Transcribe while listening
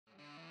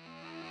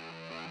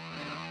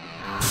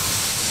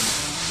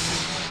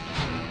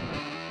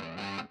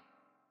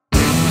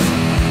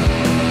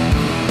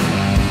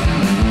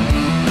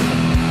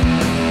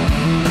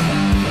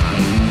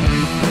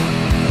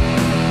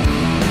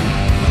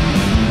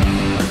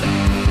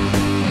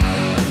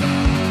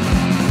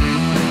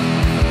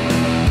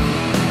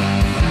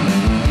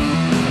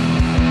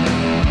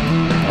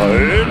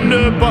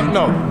but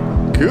no.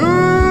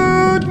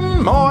 Good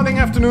morning,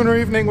 afternoon or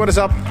evening, what is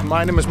up?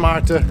 My name is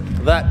Maarten,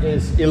 that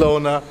is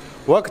Ilona.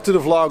 Welcome to the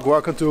vlog,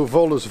 welcome to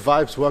Volos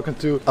Vibes, welcome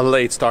to a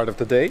late start of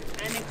the day.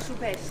 An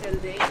special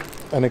day.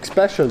 An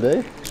special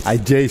day? Hi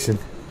Jason.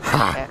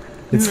 Ha!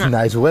 It's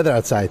nice weather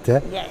outside,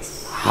 eh?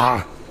 Yes.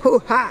 Ha!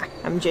 Hoo-ha!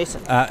 I'm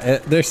Jason.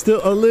 There's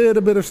still a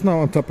little bit of snow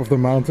on top of the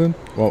mountain.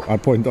 Well, I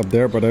point up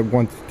there, but I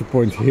want to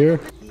point here.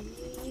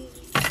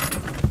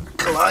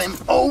 Climb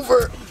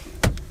over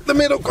the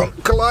middle,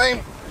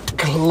 climb.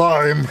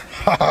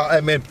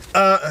 I mean,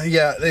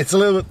 yeah, it's a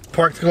little bit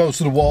parked close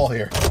to the wall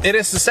here. It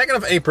is the 2nd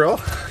of April.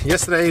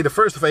 Yesterday, the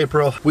 1st of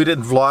April, we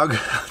didn't vlog.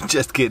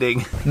 Just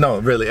kidding. No,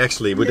 really,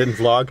 actually, we didn't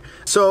vlog.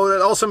 So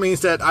that also means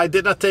that I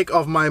did not take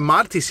off my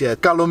Martis yet.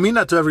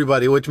 Kalomina to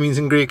everybody, which means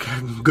in Greek,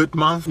 good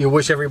month. You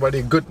wish everybody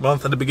a good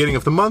month at the beginning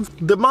of the month.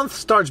 The month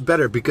starts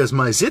better because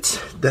my zits,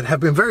 that have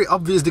been very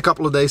obvious the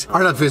couple of days,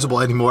 are not visible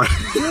anymore.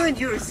 You and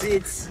your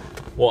zits.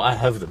 Well, I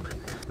have them.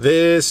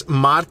 This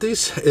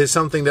Martis is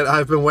something that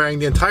I've been wearing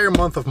the entire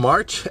month of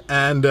March,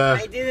 and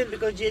I didn't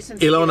because Jason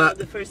Ilona,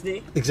 the first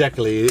day.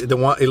 Exactly, the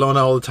one Ilona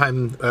all the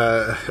time,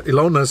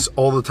 Ilona's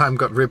all the time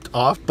got ripped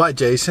off by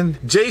Jason.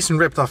 Jason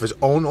ripped off his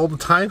own all the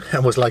time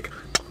and was like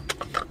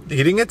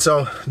eating it,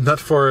 so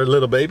not for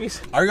little babies.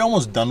 Are you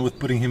almost done with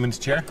putting him in his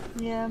chair?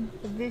 Yeah,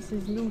 but this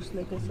is loose,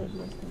 like I said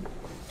last time.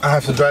 I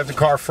have to drive the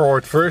car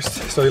forward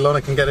first, so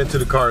Ilona can get into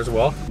the car as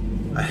well.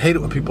 I hate it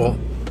when people.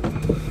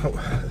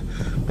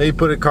 Maybe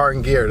put a car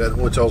in gear, that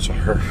would also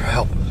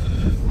help.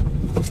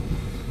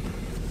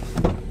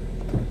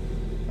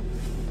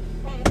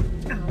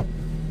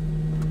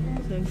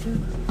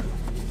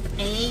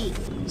 Hey.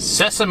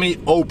 Sesame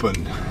open.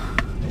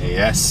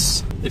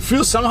 Yes. It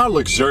feels somehow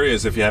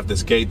luxurious if you have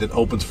this gate that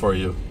opens for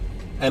you.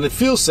 And it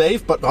feels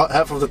safe, but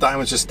half of the time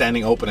it's just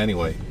standing open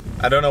anyway.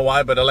 I don't know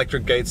why, but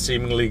electric gates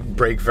seemingly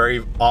break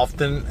very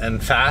often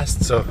and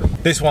fast, so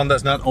this one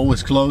does not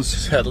always close,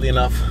 sadly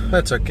enough.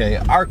 That's okay.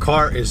 Our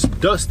car is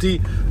dusty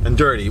and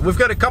dirty. We've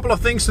got a couple of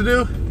things to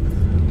do,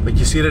 but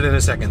you see that in a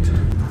second.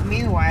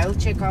 Meanwhile,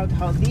 check out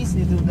how this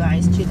little guy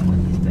is chilling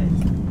on his bed.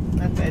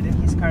 Not bed, in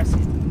his car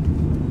seat.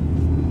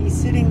 He's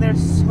sitting there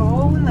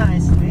so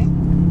nicely,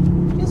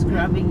 just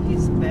grabbing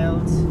his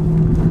belt.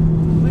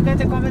 We got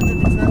a comment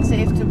that it's not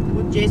safe to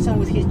put Jason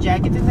with his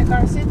jacket in the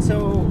car seat,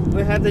 so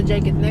we have the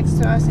jacket next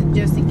to us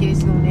just in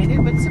case he'll need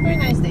it, but it's a very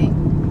nice day,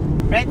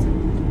 right?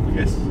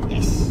 Yes.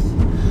 Yes.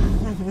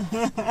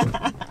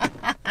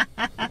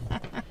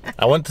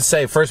 I want to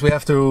say, first we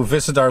have to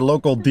visit our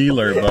local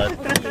dealer, but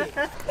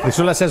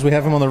Isula says we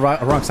have him on the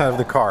wrong side of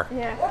the car.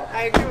 Yeah,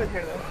 I agree with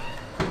her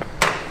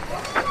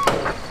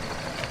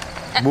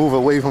though. Move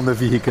away from the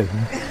vehicle.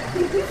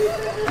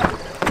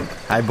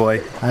 Hi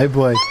boy. Hi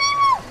boy.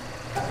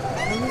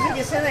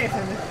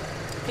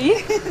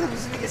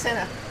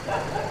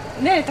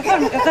 Ναι, θα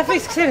τα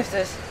αφήσεις, ξέρεις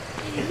αυτές.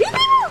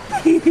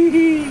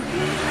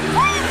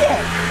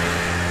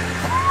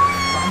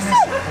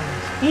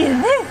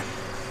 Ήρθες.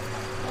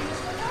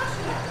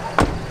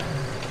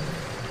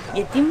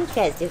 Γιατί μου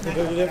κάνεις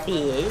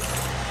φωτογραφίες?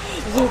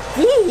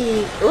 Γιατί?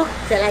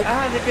 Σαλάκι. Α,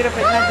 δεν πήρα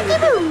πετνάκι.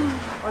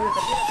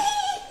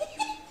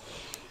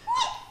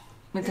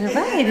 Με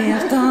τραβάει ρε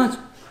αυτός.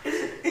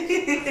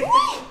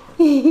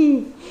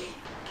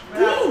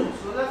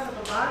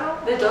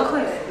 Δεν το έχω,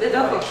 δεν το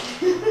έχω.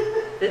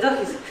 Δεν το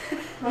έχεις.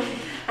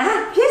 Α,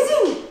 ποιος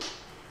είναι?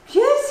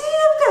 Ποιος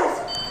είναι αυτός?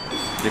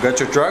 You got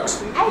your drugs?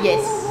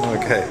 Yes.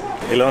 Okay.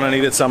 Ilona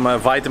needed some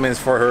vitamins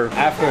for her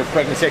after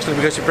pregnancy, actually,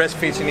 because she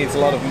breastfeeds, she needs a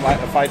lot of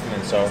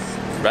vitamins, so,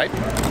 right?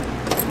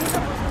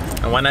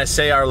 And when I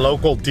say our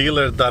local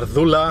dealer,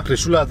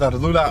 Crisula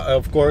Dardula,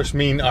 of course,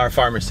 mean our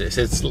pharmacist.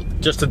 It's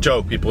just a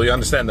joke, people. You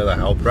understand that I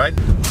help, right?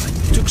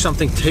 I took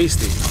something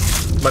tasty.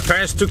 My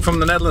parents took from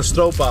the Netherlands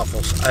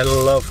stroopwafels. I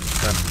love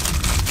them.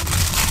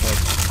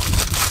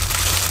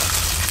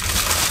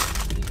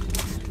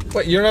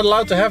 Wait, you're not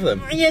allowed to have them?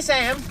 Yes, I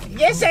am.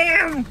 Yes, I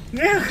am.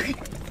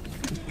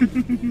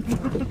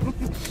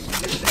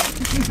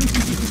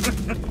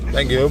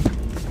 Thank you.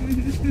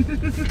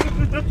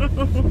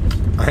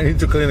 I need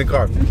to clean the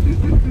car.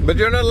 But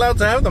you're not allowed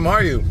to have them,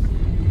 are you?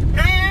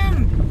 I am.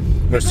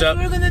 We're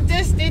gonna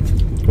test it.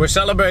 We're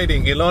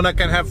celebrating. Ilona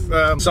can have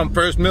some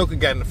first milk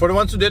again. For the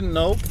ones who didn't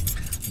know,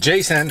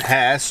 Jason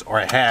has or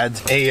had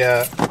a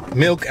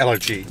milk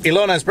allergy.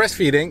 Ilona is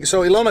breastfeeding, so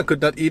Ilona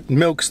could not eat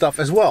milk stuff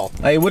as well.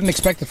 I wouldn't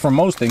expect it from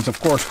most things, of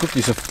course,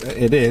 cookies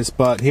it is,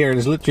 but here it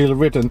is literally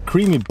written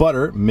creamy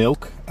butter,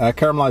 milk,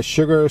 caramelized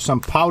sugar,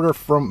 some powder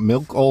from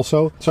milk also.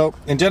 So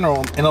in general,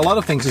 in a lot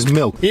of things is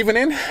milk. Even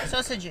in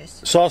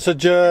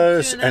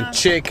sausages and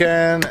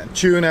chicken, and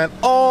tuna, and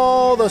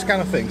all those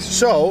kind of things.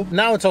 So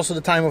now it's also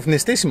the time of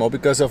nistisimo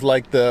because of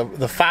like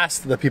the fast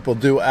that people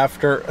do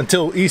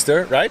until Easter,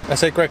 right? I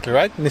say correctly,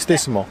 right?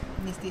 Nistisimo.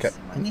 Okay.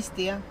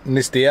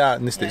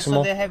 Nistisimo.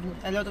 So they have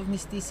a lot of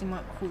nistisimo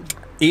food.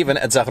 Even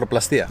at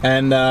Zacharioplastiu.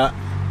 And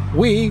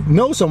we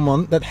know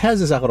someone that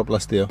has a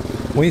Zacharioplastiu.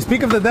 When you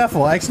speak of the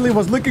devil, I actually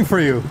was looking for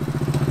you.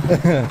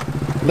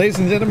 Ladies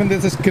and gentlemen,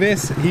 this is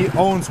Chris. He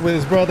owns with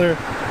his brother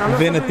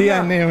Venetia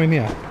and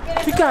Neonia.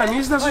 Τι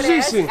κάνεις, να σου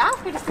ζήσει.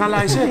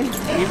 Καλά είσαι.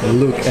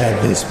 Look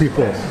at this,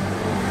 people.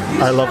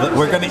 I love it.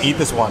 We're gonna eat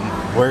this one.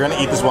 We're gonna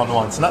eat this one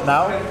once. Not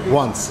now,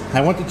 once.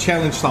 I want to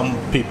challenge some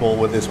people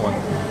with this one.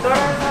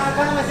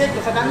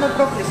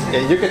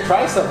 Yeah, you can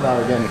try some now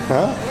again,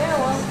 huh?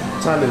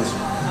 Challenge.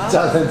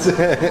 Challenge.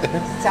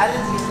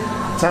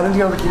 Challenge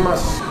για να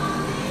δοκιμάσεις.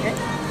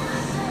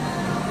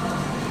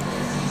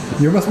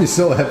 You must be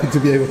so happy to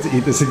be able to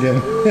eat this again.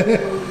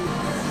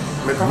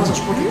 Μετά θα σας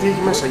πω τι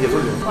έχει μέσα για αυτό.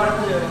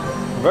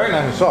 Very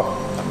nice and soft.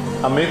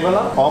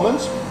 Amygdala,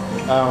 almonds,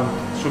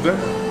 Sugar.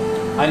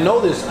 I know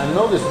this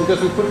because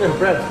we put it in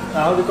bread.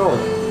 How do you call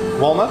it?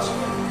 Walnuts?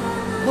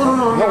 No,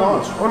 No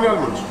almonds. Only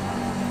almonds.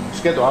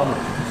 Sketto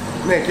almonds.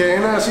 Ναι, και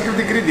ένα secret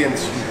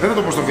ingredients. Δεν θα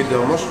το πω στο βίντεο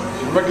όμως.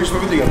 Θα κλείσει το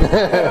βίντεο για αυτό.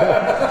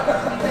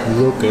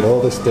 Look at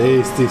all this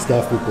tasty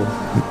stuff, people.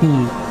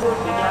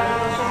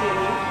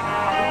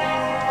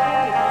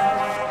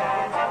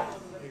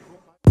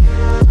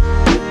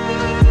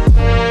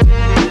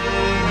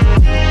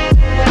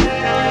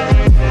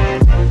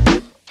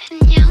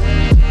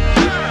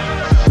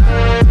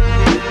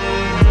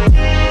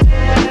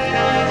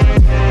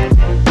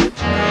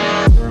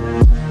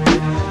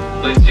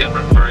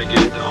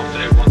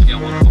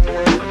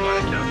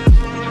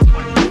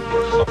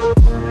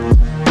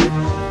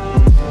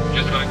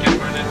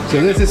 So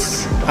this is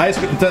ice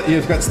cream.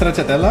 You've got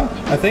stracciatella,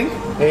 I think.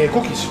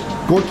 Cookies.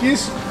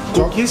 Cookies.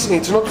 Cookies,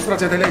 it's not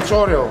stracciatella, it's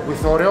Oreo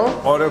with Oreo.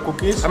 Oreo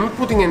cookies. I'm not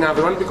putting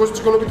another one because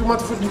it's going to be too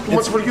much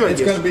for you, I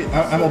It's guess. gonna be.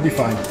 I'll be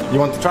fine. You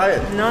want to try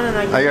it? No.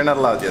 Oh, you're not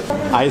allowed yet.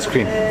 Ice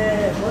cream.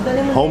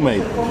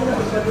 Homemade.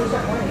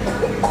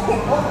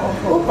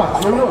 Opa,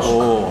 no.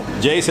 Oh,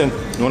 Jason,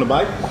 you want to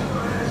bite?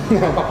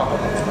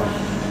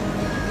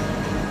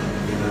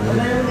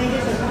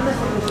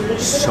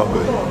 So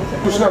good.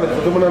 Του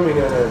συνάδελφου, το μόνο να μην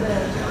είναι.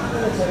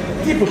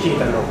 Τι εποχή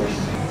ήταν όμως.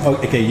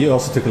 Oh, okay, you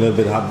also took a little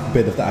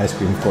bit of the ice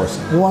cream, of course.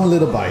 One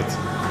little bite,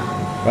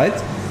 right?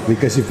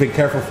 Because you've been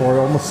careful for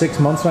almost 6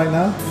 months right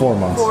now? 4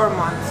 months. 4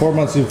 months. 4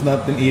 months you've not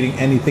been eating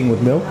anything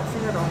with milk.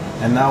 Nothing at all.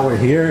 And now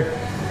we're here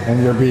and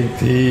you're being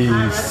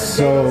teased.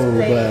 So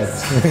bad.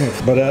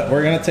 But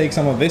we're gonna take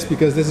some of this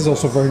because this is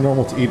also very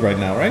normal to eat right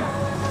now, right?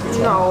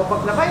 No,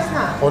 baklava is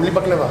not. Only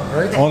baklava,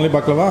 right? Only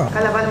baklava.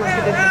 Kalaban must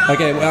be different.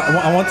 Okay, well,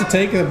 I want to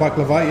take the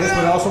baklava, yes,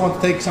 but I also want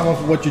to take some of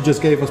what you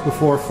just gave us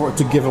before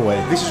to give away.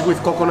 This is with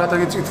coconut,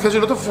 it has a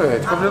lot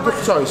of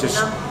choices.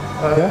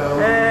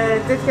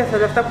 Τέτοια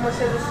θέλω, αυτά που μας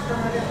έδωσε το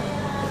Μαρία.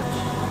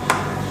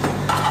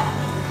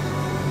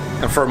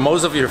 And for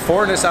most of your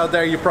foreigners out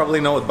there, you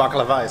probably know what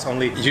baklava is.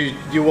 Only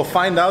you will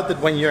find out that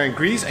when you're in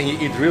Greece and you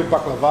eat real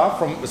baklava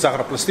from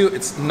Ζαχαροπλαστείο,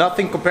 it's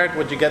nothing compared to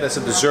what you get as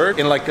a dessert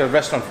in like a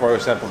restaurant, for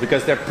example,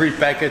 because they're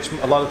pre-packaged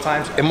a lot of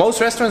times. In most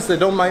restaurants, they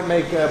don't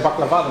make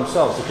baklava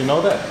themselves. Did you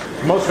know that?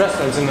 Most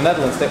restaurants in the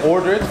Netherlands, they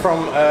order it from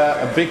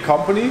a big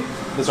company.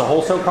 There's a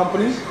wholesale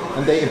company,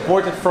 and they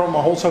import it from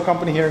a wholesale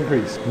company here in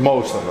Greece.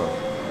 Most of them.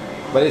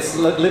 But it's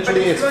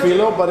literally, it's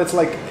phyllo, but it's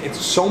like,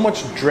 it's so much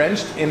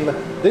drenched in,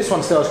 this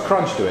one still has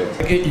crunch to it.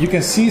 You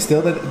can see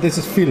still that this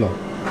is phyllo.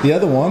 The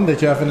other one that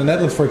you have in the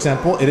Netherlands, for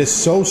example, it is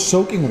so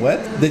soaking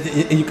wet that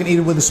you can eat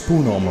it with a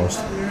spoon almost.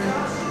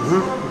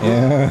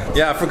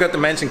 Yeah, I forgot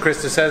to mention, Chris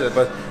just said it,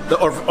 but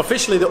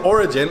officially the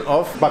origin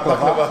of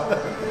baklava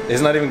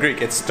is not even Greek,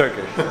 it's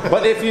Turkish.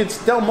 But if you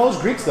tell most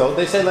Greeks though,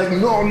 they say like,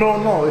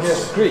 no,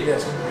 it's Greek.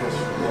 Yes.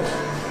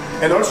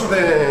 And also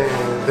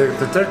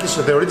the Turkish,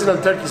 the original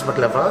Turkish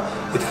baklava,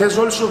 it has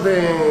also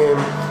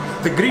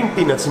the green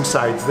peanuts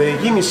inside, the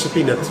Guinness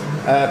peanut.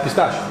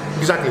 Pistachio.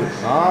 Exactly.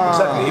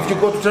 Exactly. If you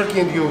go to Turkey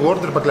and you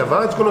order baklava,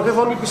 it's going to have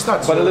only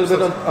pistachio. But a little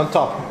bit on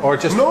top, or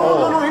just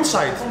No,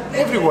 inside.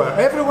 Everywhere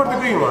the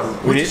green one.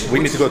 We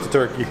need to go to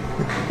Turkey.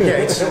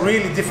 Yeah, it's a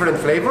really different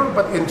flavor,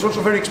 but it's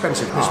also very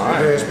expensive.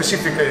 The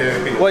specific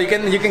peanut. Well,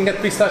 you can get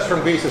pistachio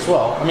from Greece as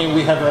well. I mean,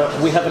 we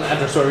have an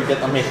address where we get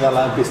amygdala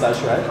and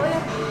pistachio, right?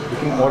 You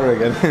can order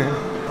again.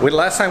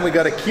 Last time we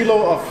got a kilo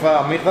of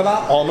amygdala,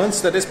 almonds,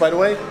 that is, by the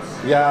way.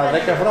 Yeah,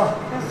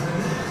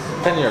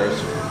 10 euros.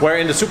 Where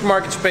in the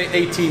supermarkets you pay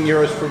 18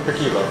 euros per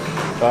kilo.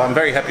 So I'm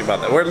very happy about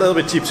that. We're a little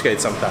bit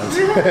cheapskate sometimes.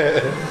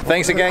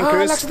 Thanks again,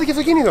 Chris. Αλλάξατε και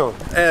αυτοκίνητο.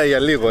 Yeah,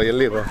 λίγο.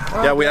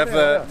 Yeah, we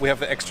have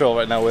the X-Trail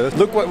right now with us.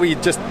 Look what we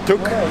just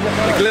took.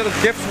 Like little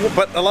gifts,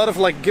 but a lot of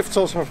like gifts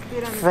also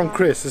from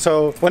Chris.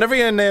 So whenever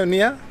you're in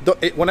Neonia,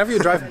 whenever you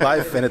drive by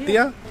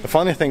Venetia, the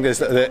funny thing is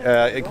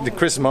that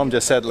Chris' mom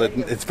just said like,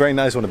 it's very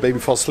nice when a baby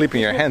falls asleep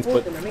in your hands,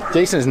 but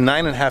Jason is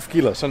 9.5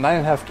 kilos, so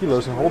 9.5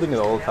 kilos and holding it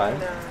all the time.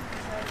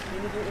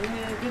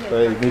 So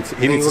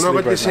he needs to sleep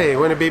what they say,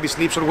 when a baby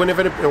sleeps or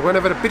whenever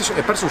a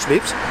person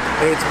sleeps,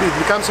 it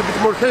becomes a bit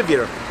more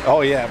heavier.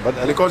 Oh yeah, but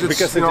because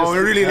it's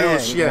really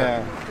loose.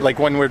 Yeah. Like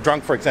when we're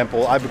drunk, for example,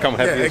 I become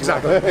heavy. Yeah,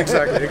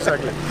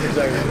 exactly.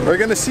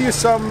 We're gonna see you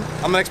some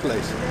on the next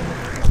place.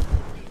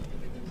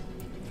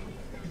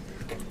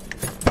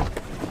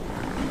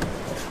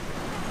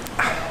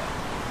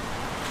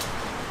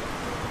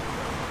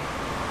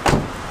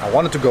 I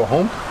wanted to go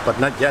home, but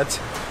not yet.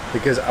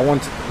 because I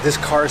want this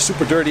car is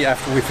super dirty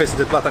after we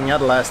visited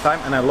Plataniada last time,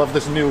 and I love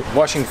this new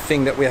washing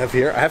thing that we have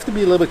here. I have to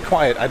be a little bit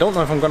quiet. I don't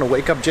know if I'm gonna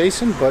wake up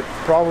Jason, but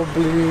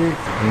probably...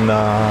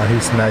 Nah,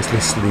 he's nicely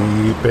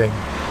sleeping.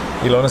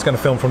 Ilona's gonna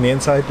film from the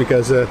inside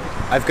because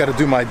I've got to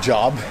do my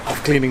job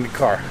of cleaning the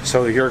car.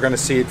 So you're gonna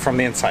see it from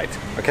the inside,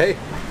 okay?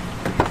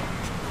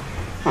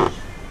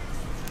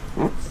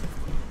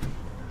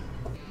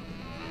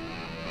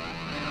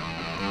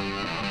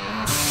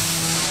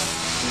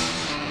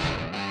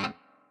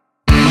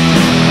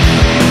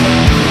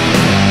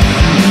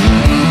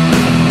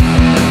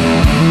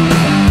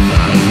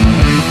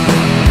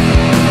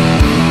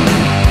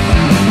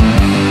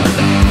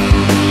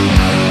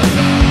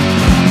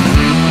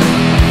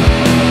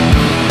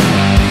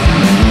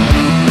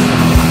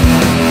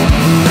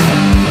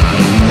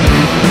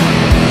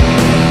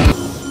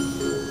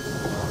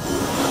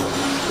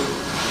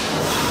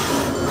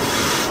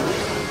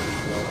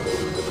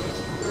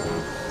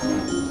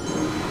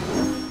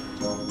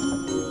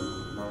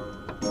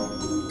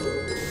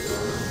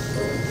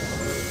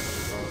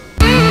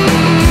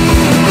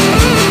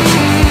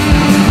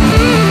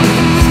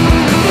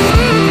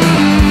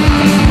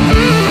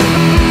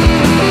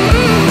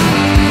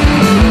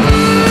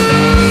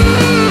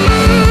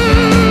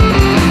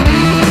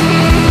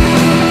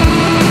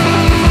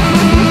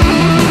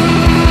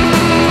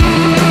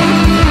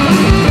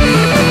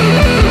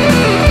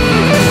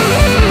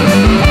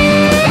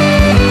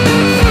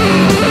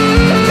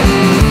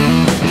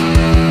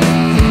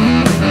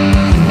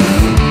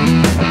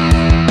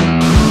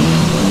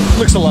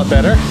 A lot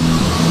better.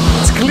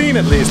 It's clean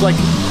at least. Like,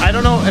 I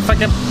don't know if I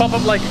can pop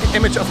up like an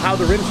image of how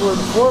the rims were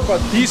before,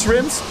 but these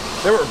rims,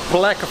 they were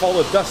black of all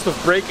the dust of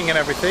braking and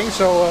everything.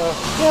 So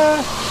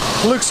yeah,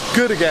 looks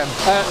good again.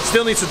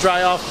 Still needs to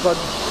dry off, but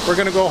we're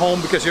gonna go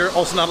home because you're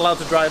also not allowed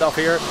to dry it off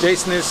here.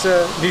 Jason is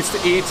needs to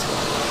eat.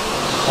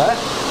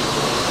 Huh?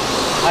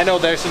 I know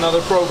there's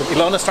another program.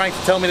 Ilona's trying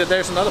to tell me that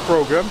there's another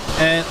program.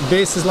 And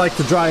this is like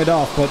to dry it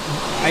off, but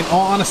in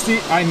all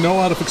honesty, I know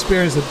out of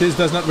experience that this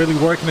does not really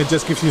work and it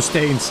just gives you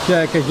stains.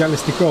 I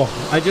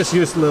just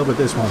used a little bit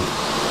this one.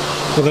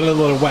 With a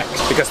little bit of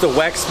wax. Because the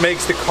wax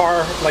makes the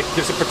car, like,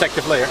 gives a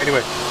protective layer.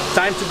 Anyway,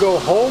 time to go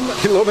home.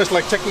 Ilona's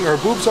like checking her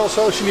boobs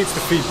also. She needs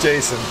to feed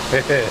Jason.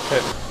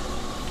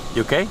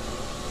 You okay?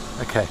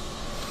 Okay.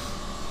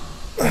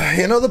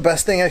 You know the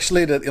best thing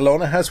actually that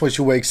Ilona has when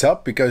she wakes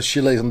up, because she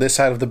lays on this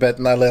side of the bed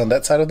and I lay on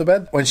that side of the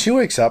bed. When she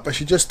wakes up and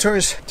she just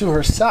turns to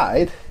her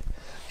side,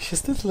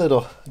 she's this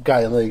little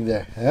guy laying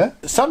there. Huh?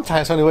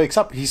 Sometimes when he wakes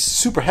up, he's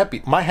super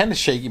happy. My hand is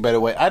shaky, by the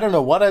way. I don't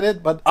know what I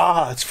did, but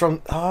it's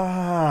from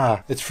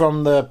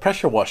the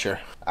pressure washer.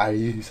 Are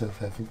you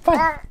having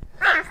fun?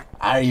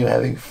 Are you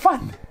having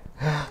fun?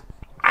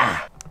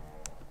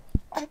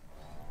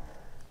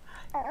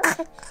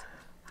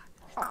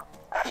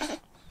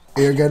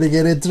 You're gonna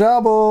get in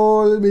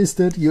trouble,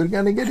 mister. You're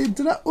gonna get in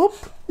trouble. Oop.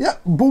 Yeah,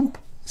 boom.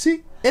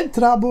 See? In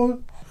trouble.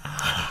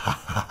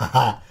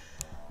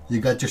 You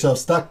got yourself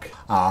stuck.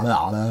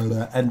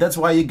 And that's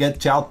why you get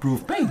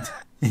child-proof paint.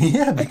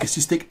 Yeah, because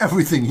you stick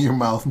everything in your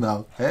mouth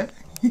now. Eh?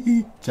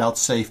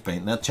 Child-safe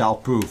paint, not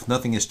child-proof.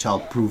 Nothing is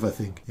child-proof, I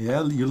think.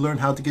 Yeah, you learn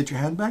how to get your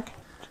hand back?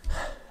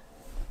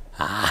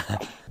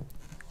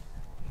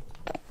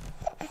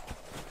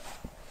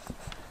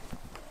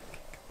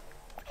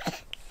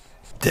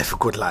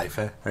 Difficult life,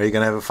 eh? Are you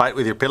gonna have a fight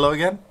with your pillow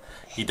again?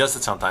 He does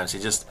it sometimes. He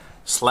just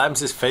slams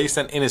his face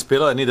then in his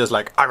pillow and he does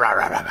like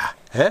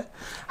eh?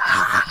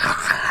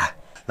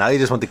 Now you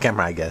just want the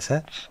camera, I guess,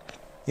 eh?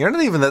 You're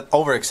not even that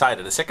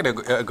overexcited. A second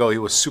ago he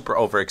was super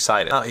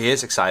overexcited. Now he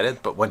is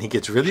excited, but when he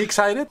gets really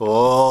excited,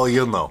 oh,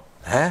 you'll know,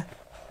 eh?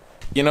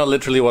 You know,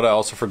 literally what I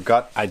also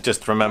forgot, I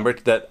just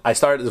remembered that I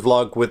started this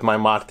vlog with my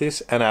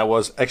Maarten and I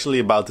was actually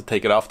about to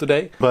take it off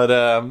today, but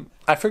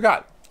I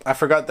forgot. I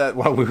forgot that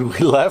when we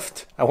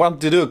left, I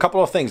wanted to do a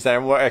couple of things.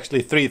 There were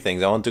actually 3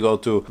 things. I want to go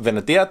to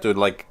Venetia, to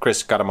like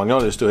Chris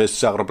Caramagnoli's, to his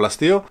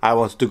Zacharoplastείο. I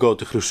wanted to go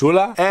to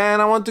Grusula,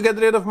 and I want to get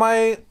rid of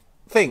my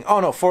thing. Oh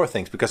no, 4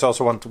 things, because I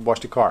also want to wash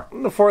the car.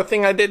 The 4th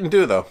thing I didn't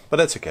do though, but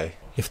that's okay.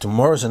 If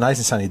tomorrow's a nice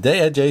and sunny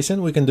day,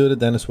 Jason, we can do it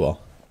then as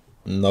well.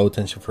 No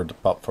attention for the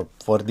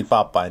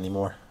papa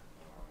anymore.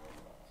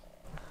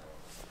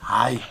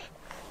 Hi.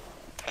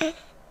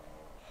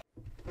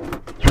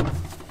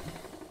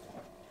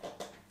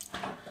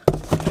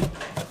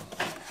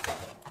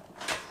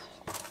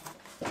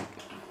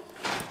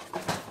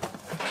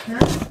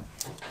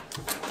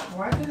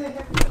 Why do they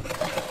have...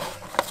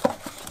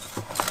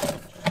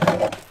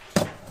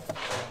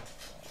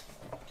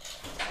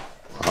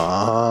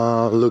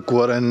 Ah, look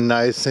what a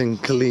nice and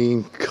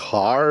clean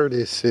car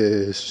this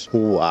is.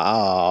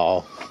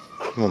 Wow.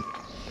 Well,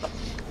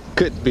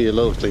 could be a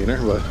little cleaner,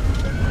 but...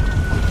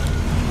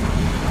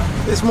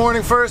 This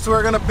morning first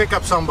we're gonna pick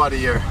up somebody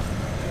here.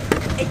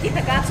 Εκεί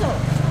θα κάτσω.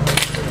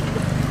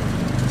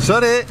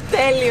 Sorry.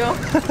 Τέλειο.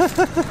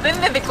 Δεν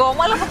είναι δικό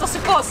μου, αλλά θα το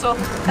σηκώσω.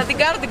 Θα την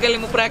κάνω την καλή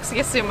μου πράξη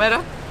για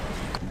σήμερα.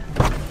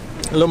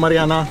 Hello,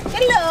 Mariana.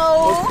 Hello.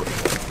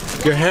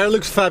 Your hair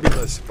looks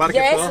fabulous.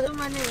 Yes,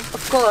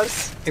 of course.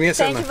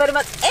 Thank you very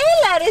much.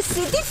 Έλα ρε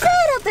εσύ, τι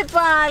φέρατε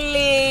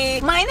πάλι!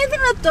 Μα είναι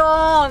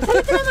δυνατόν!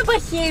 Θέλετε να με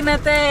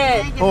παχύνετε!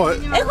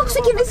 Έχω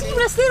ξεκινήσει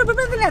γυμναστήριο,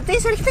 πρέπει να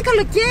δυνατήσω, έρχεται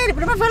καλοκαίρι,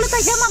 πρέπει να βάλω τα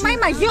Yamamai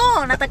μαγιό,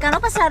 να τα κάνω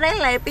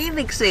πασαρέλα,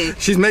 επίδειξη.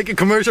 She's making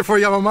commercial for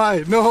Yamamai.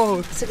 No.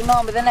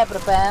 Συγγνώμη, δεν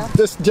έπρεπε.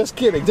 Just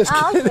kidding, just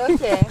kidding.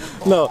 Όχι.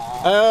 No.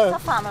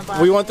 Θα φάμε πάλι.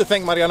 We want to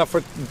thank Mariana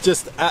for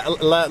just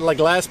like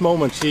last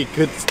moment she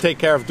could take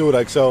care of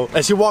Durak. So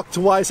and she walked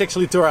twice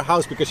actually to our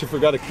house because she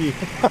forgot a key.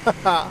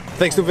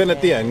 Thanks to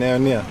Venetia.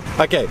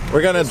 Okay,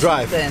 we're gonna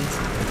drive.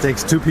 It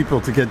takes 2 people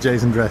to get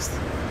Jason dressed.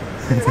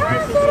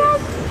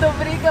 Το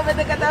βρήκαμε,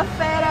 το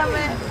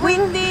καταφέραμε. We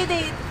did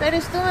it.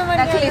 Ευχαριστούμε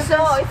Μαριάννα. Να κλείσω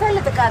ή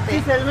θέλετε κάτι?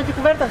 Τι θέλουμε, και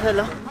κουβέρτα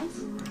θέλω.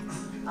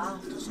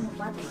 Αυτός είναι ο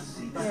πάτης.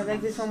 Yeah,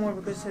 like this one more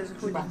because it says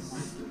hoodie.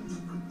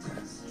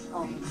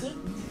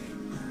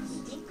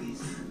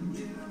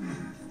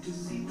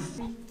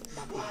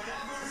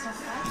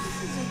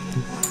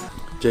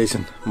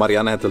 Jason,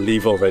 Mariana had to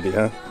leave already,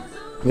 huh?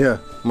 Yeah,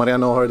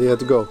 Mariana already had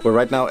to go. We're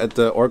right now at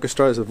the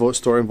Orchestra, it's a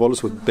store in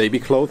Volos with baby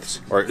clothes,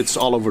 or it's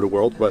all over the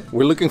world, but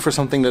we're looking for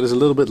something that is a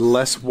little bit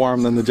less warm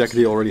than the jacket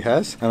he already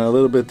has, and a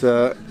little bit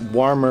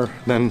warmer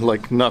than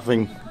like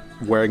nothing,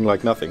 wearing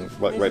like nothing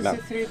right now.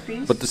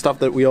 But the stuff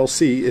that we all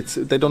see,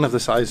 they don't have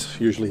the size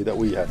usually that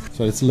we have.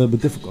 So it's a little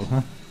bit difficult,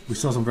 huh? We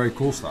saw some very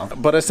cool stuff.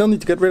 But I still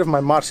need to get rid of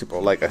my marsipo,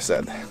 like I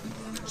said.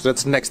 So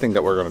that's the next thing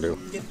that we're gonna do.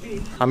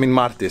 I mean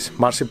martis.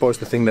 Marsipo is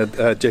the thing that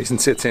Jason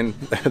sits in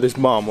his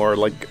mom or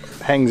like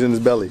hangs in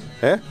his belly.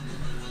 Eh?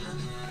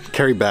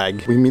 Carry bag.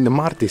 We mean the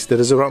martis that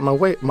is around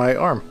my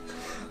arm.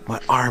 My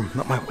arm,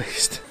 not my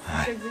waist.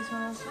 Check this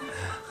one also.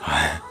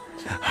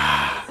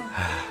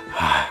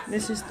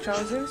 This is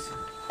trousers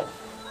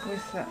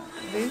with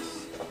this.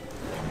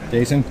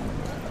 Jason,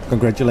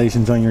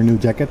 congratulations on your new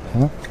jacket.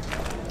 Huh?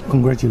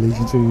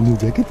 Congratulations on your new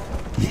jacket.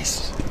 Yes.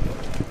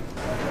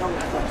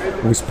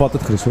 We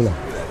spotted Chrysula.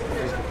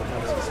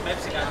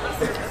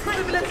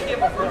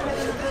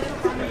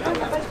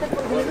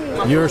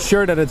 You're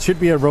sure that it should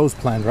be a rose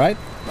plant, right?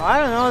 I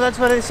don't know, that's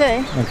what they say.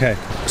 Okay.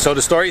 So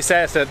the story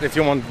says that if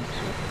you want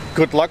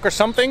good luck or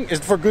something, is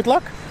it for good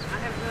luck? I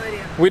have no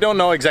idea. We don't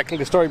know exactly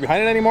the story behind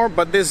it anymore,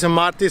 but this is a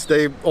martis.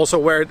 They also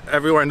wear it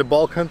everywhere in the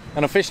Balkan.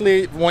 And officially,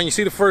 when you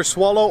see the first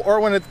swallow or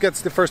when it gets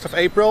the 1st of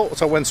April,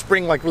 so when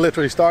spring like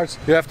literally starts,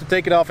 you have to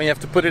take it off and you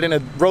have to put it in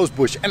a rose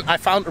bush. And I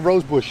found a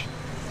rose bush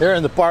here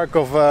in the park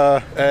of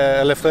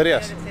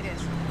Eleftherias.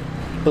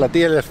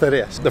 Platia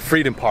Eleftherias, the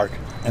Freedom Park.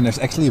 And there's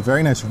actually a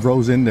very nice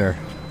rose in there.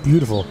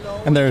 Beautiful.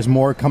 And there's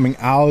more coming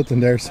out, and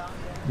there's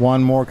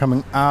one more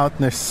coming out,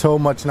 and there's so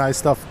much nice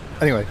stuff.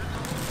 Anyway.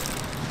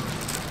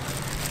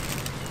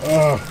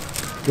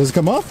 Does it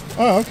come off?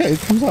 Oh, okay,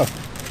 it comes off.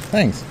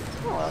 Thanks.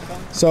 You're welcome.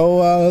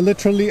 So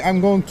literally I'm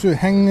going to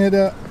hang it,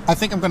 I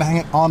think I'm going to hang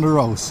it on the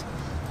rose.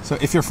 So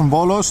if you're from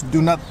Volos,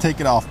 do not take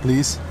it off,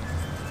 please.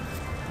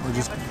 Or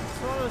just...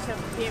 Swallows have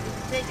to be able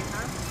to take it,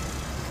 huh?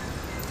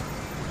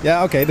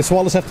 Yeah, okay, the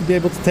swallows have to be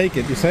able to take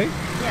it, you say?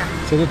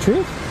 Yeah. Is that the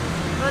truth?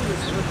 Well, this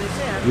is what they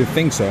say. You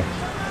think so?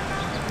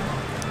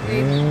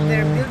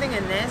 They're building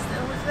a nest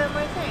with them,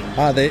 I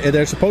think.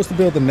 They're supposed to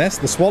build a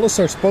nest. The swallows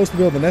are supposed to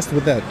build a nest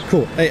with that.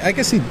 Cool. Hey, I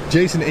can see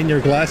Jason in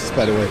your glasses,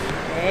 by the way.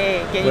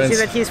 Hey, can you see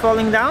that he's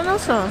falling down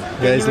also?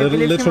 Yeah, he's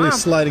literally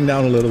sliding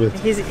down a little bit.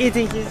 He's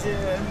eating his...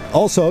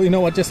 Also, you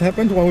know what just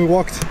happened when we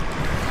walked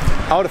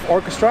out of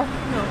Orchestra?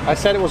 No. I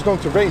said it was going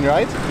to rain,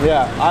 right?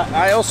 Yeah.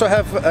 I also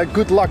have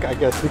good luck, I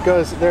guess,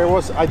 because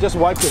I just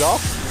wiped it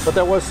off, but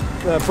there was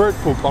bird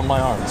poop on my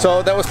arm.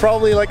 So that was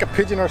probably like a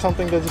pigeon or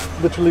something that just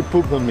literally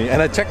pooped on me.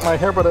 And I checked my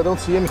hair, but I don't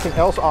see anything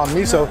else on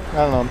me, so I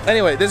don't know.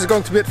 Anyway, this is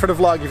going to be it for the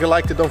vlog. If you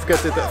liked it, don't forget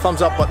to hit the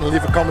thumbs up button and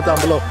leave a comment down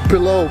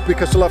below,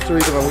 because we love to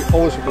read them and we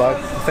always reply.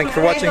 Thank you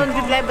for watching. I don't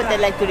reply, but I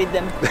like to read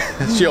them.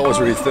 She always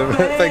reads them.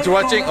 Thanks for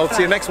watching. I'll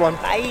see you next one.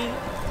 Bye.